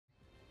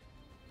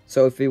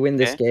So if we win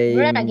this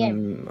We're in a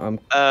game,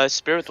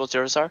 Spirit, what's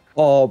your SR?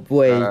 oh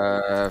boy.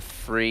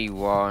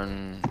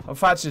 3-1.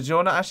 Fatcher, do you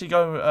want to actually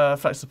go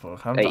flexible?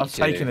 I've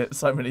taken it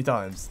so many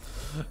times.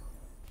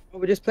 Oh,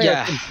 we just play.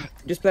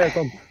 Just play a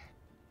comp.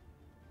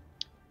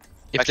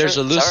 If there's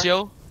a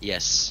Lucio,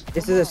 yes.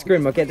 This is a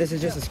scrim, okay? This is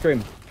just a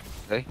scrim.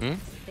 Okay.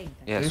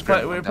 Yeah,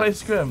 we play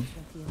scrim.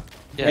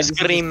 Yeah.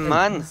 Scrim,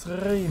 man.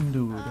 Scrim,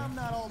 dude.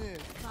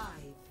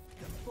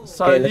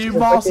 So you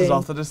masters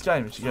after this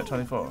game, if you get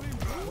 24.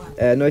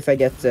 No, if I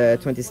get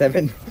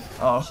 27.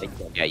 Oh.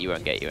 Yeah, you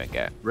won't get.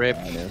 Rip.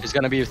 It's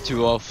gonna be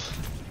 2 off.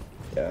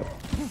 Yeah.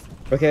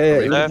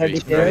 Okay,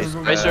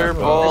 Tracer,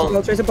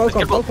 ball. Tracer, ball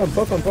comp.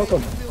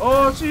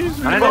 Oh,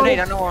 jeez. I don't need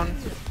another one.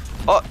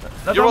 Oh,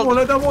 you're all.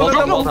 Let that wall.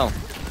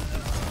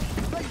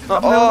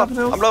 Oh,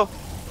 I'm low.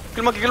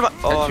 Kill monkey.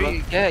 Oh, no.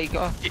 Yeah, you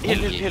got.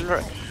 Heal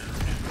right.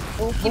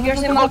 Give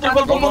yourself up. Give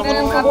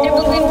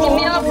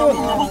me up.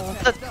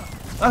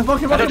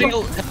 Monkey.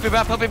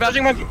 Help me back.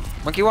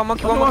 Monkey one.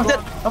 Have a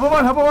one.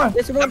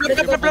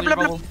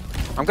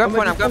 I'm going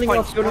point.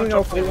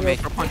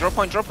 Drop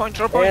point.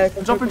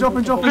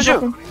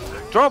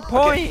 Drop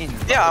point.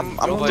 Yeah, I'm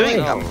doing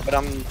it, but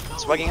I'm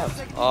swagging out.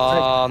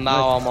 Oh,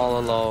 now I'm all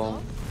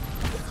alone.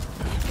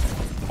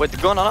 Wait,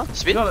 go on,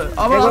 speed. No.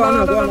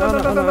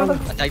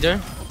 Attack there.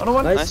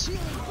 Nice.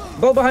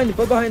 Ball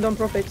behind on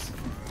Profix.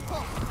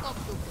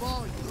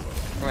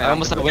 I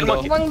almost have a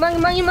window. Monkey.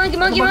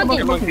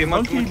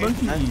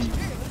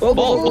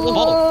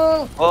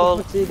 Ball.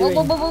 What's he doing?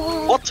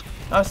 What?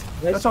 Nice.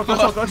 Go top.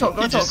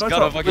 He just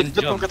got a fucking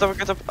jump. Get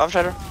up. I'm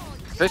shatter.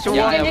 Lucio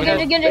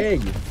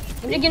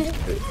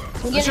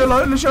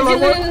low.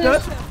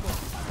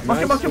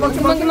 Monkey. Anti.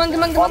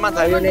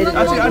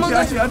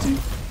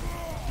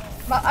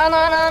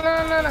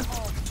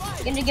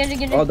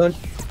 No. Oh, don't.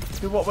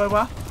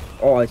 Where?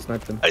 Oh, I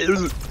sniped him.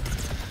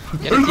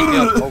 Get a TP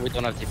up. Oh, we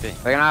don't have TP.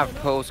 They're gonna have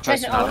pulse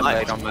close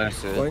enough on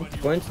Mercy.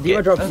 Point.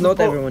 Diva drops, not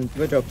everyone.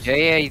 Diva drops.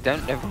 Yeah, you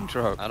don't everyone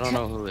drop. I don't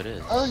know who it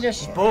is. Oh,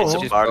 just. Ball. It's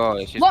just ball.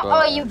 What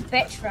are you,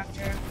 bitch,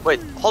 Raptor?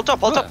 Wait, hold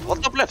top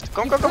left.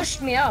 Come.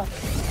 Push me up.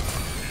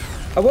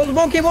 I want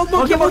monkey. Monkey.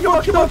 I'm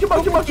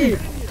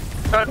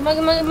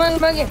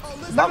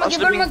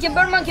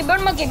Burn monkey.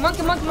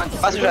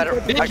 Massive shatter.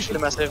 Actually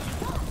massive.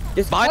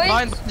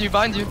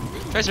 Behind you.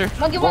 Tracer.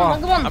 Monkey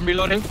one. I'm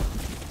reloading.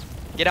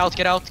 Get out.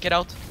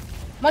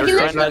 Monkey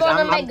looks for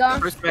one mega. I'm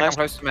close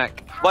to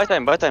mech. Buy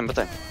time.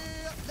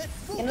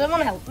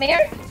 Anyone help me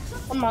here?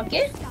 One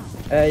monkey.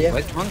 Yeah.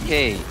 Where's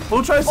Monkey?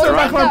 Bull tracer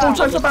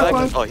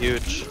backline. Oh,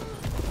 huge.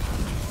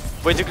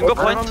 Wait, you can go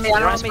point.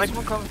 Ball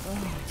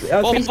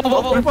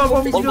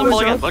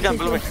again.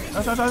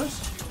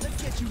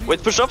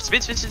 Wait, push up.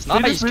 Speed.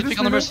 Nice. Good pick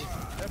on the Mercy.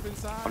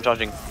 I'm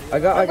charging. I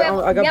got We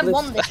have bliss.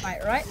 won this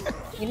fight, right?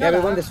 You know Yeah, we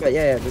that. won this fight.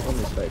 Yeah, we won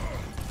this fight.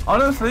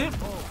 Honestly.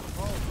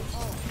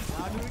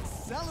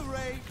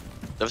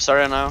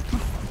 Sorry now.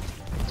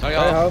 Sorry,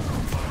 How?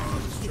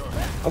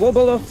 I will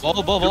ball off.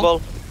 Ball. Ball.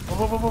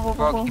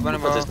 Keep on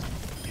him What's off.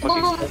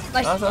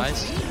 Nice.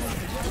 Nice.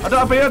 I don't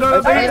have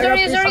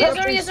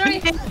Sorry.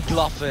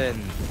 Bluffing.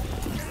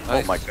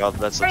 Oh my god,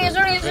 that's Sorry. Left.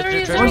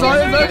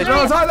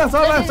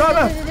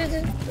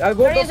 I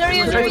will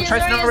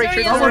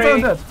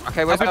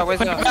Okay, where's that?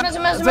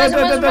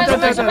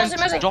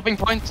 Dropping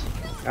point.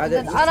 No.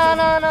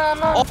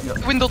 Oh,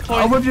 window I'm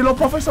point. with you, low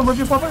profits.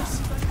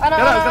 Get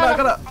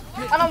out.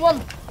 I don't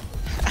want.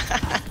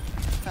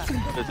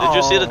 Did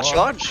you see the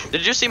charge?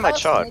 Did you see my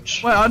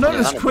charge? Wait, I know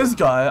this quiz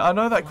guy. I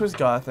know that quiz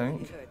guy, I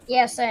think.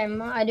 Yeah,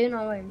 same. I do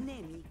know him.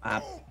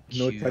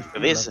 No touch.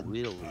 Gewiss,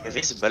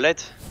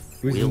 bullet.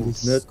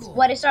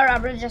 What is our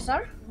average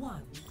SR?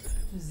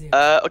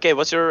 Okay,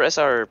 what's your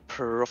SR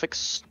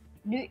prefix?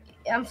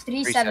 I'm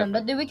 3-7,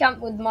 but do we count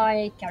with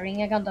my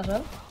carrying account as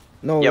well?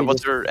 No. Yeah,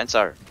 what's your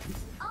SR?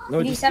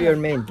 No, just do your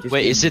main.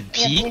 Wait, is it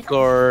peak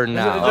or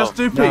now? Just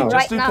do peak.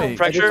 Just do peak.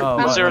 Fracture. Oh,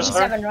 What's I'm your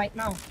 3-7 right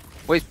now.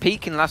 Well, it's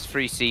peak in last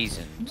 3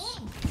 seasons.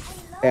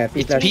 Yeah,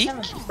 peak. It's peak?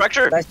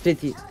 Fracture. Last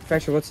 30.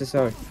 Fracture, what's this?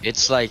 Sorry.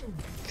 It's like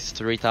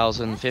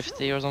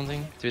 3050 or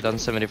something?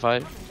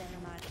 3075?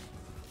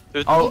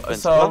 Oh,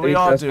 so we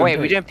are doing. Wait,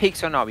 we doing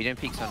peaks or not?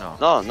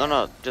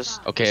 No,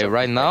 just. Okay,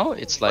 right now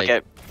it's like.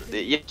 Okay,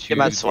 you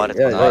might swat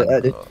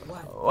it.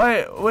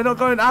 Wait, we're not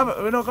going.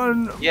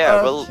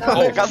 Yeah, well,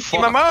 I can't see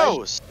my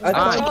mouse. I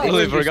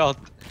totally forgot.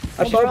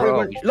 I thought we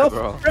were... Loff,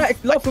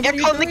 Jeg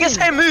kan ikke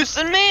se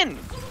musen min!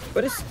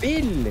 Bare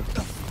spill!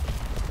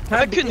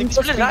 Jeg kunne ikke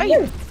spille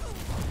live!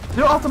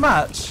 You're after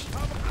match.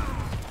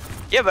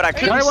 Yeah, but I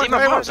couldn't see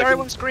my mouse. I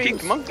could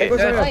kick monkey.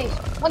 Monkey.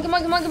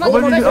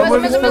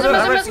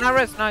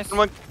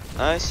 Nice.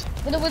 Nice.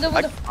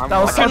 That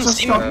was such a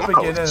strong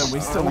beginning and we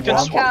still won.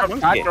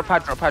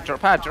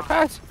 Pad.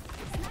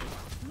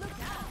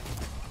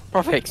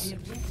 Profix.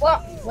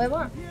 What? Wait,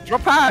 what?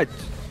 Drop pad.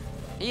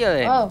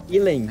 Healing. Oh.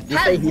 Healing. You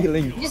say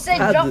healing. You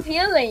said drop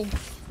healing.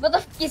 What the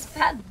f is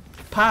pad?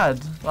 Pad?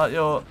 Like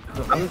your...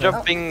 I'm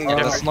jumping.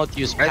 Let's not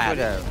use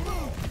pad.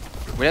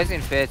 We're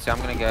in 30, I'm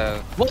gonna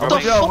go. What the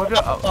fuck?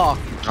 Oh,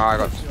 I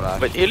got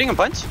splash. Wait, healing and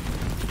punch?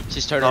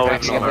 She's turning Oh,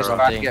 back no, or no,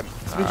 something.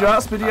 Speed you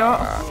out, speed you out.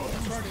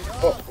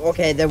 Oh,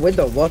 okay, the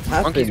window. What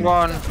Monkey's happened?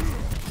 one.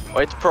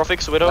 Wait,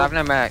 Profix, I Widow. have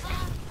no mech.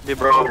 Be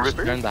bro,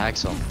 Reaper. Turn the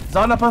axe on.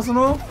 Zana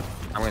personal.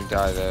 I'm gonna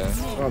die there.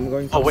 Oh, I'm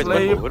going to Oh, wait,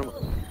 Sleep. wait.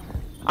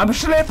 I'm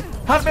asleep.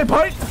 Have me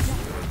point.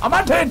 I'm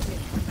hunted.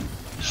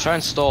 Try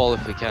and stall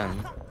if we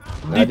can.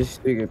 No,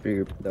 just bigger. I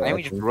think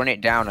we just run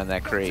it down on their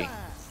Kree.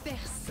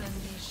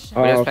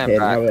 Oh, just okay, playing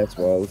back. now that's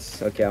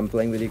walls. Okay, I'm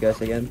playing with you guys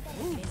again.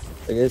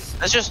 I guess.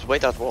 Let's just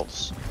wait out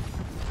walls.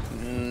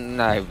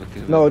 No,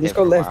 because No, we're just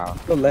there go for a left. while.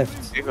 Go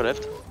left. You go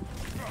left.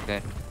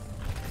 Okay.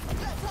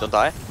 Don't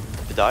die.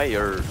 If you die,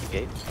 you're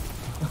gay.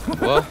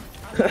 What?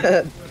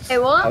 Hey,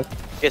 what?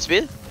 Get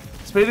speed.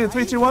 Speed in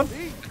 3, 2, 1.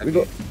 We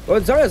go. Oh,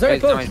 Zara, Hey,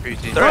 close. nice,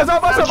 pretty. Rise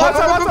up, rise up, rise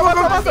up, rise up, rise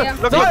up, rise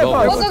up. Look, Zara, look,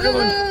 rise Go, up. go, go,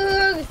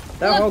 go,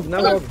 Now hog,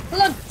 now hog.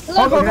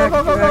 Hog, hog, hog,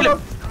 hog, hog,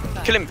 hog.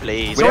 Kill him,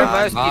 please. We don't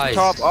Ah, most nice.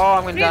 top. Oh,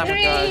 I'm gonna die,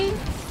 guys.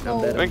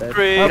 I'm dead, I'm dead.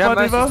 Victory. We don't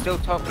Diva. most still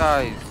top,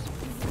 guys.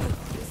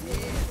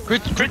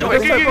 Crit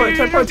Okay,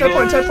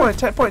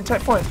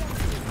 checkpoint.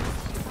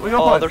 We got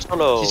Oh, point. they're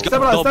solo. She's got-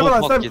 Stabilize, double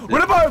stabilize. pocket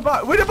Win it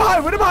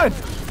behind, win it behind.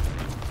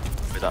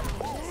 Wait up.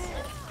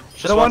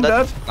 The Just one one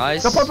dead. dead.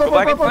 Nice. Go,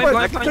 point.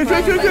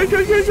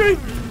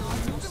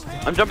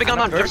 I'm jumping on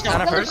him. First,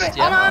 Jumping on him. first,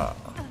 yeah.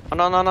 Oh,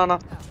 no.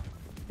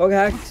 Hog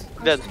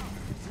hacked. Dead.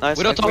 Nice.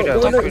 We don't talk Widow,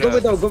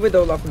 about Go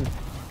window, Laughing.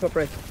 Top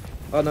right.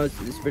 Oh no, it's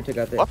Spirit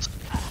got it. What?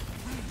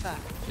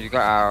 You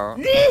got out.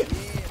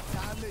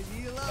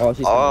 Oh,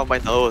 she's Oh, my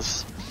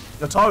nose.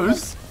 Your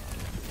toes.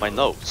 My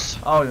nose.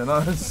 Oh, your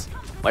nose.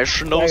 My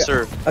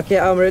schnauzer. Okay,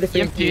 I'm ready for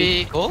you.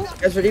 EMP goal?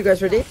 You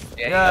guys ready?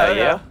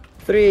 Yeah.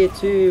 3,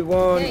 2,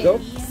 1, go.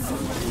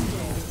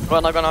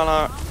 Run, I'm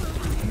gonna.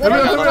 I'm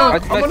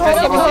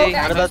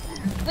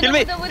Kill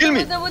me.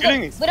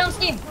 We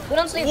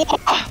don't sleep.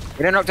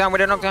 We don't knock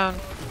down.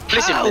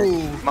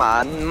 Listen.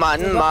 Man.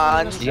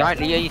 Behind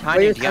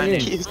me.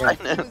 He's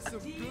hiding.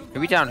 Who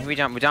we down? We're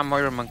down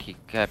Moira Monkey.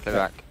 Okay, play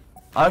back.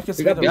 I can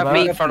see We got We have that.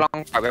 feet for a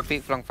long fight. We have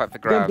feet for a long fight for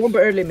Go grab. bomb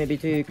early maybe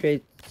to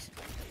create.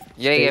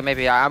 Yeah,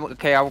 maybe. I'm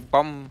okay. I'll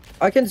bomb.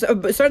 I can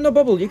start no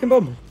bubble. You can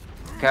bomb.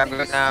 Okay, I'm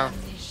good now.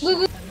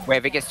 Wait,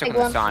 if it gets stuck on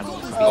the sign.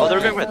 Oh, they're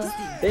going red.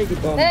 Take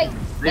it bomb. Hey,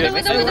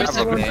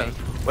 Okay.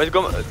 Wait,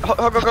 go. Go.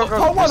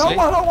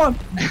 Hold one.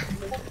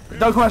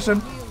 No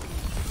question.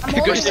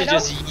 Christian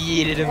just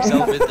yeeted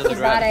himself into the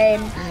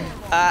ground.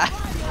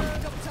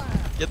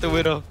 Get the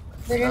widow.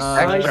 Okay. Nice.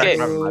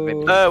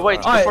 Wait.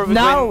 Before Alright, we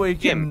now win we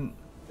game, can.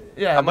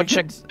 Yeah. I'm we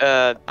gonna can-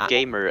 check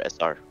gamer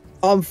SR.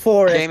 I'm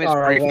 4 Game is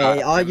SR pretty away.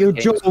 fast. Are you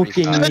Game is pretty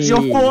joking fast. me?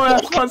 You're 4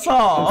 I'm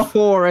SR.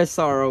 4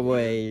 SR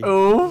away.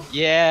 Oh.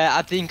 Yeah,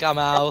 I think I'm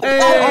out.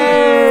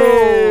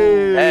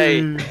 Hey,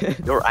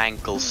 your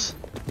ankles.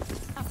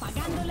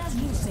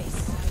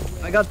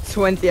 I got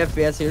 20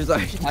 FPS here,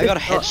 sorry. I got a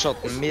headshot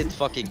mid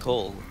fucking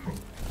call.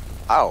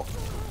 Ow.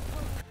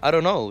 I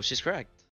don't know, she's cracked.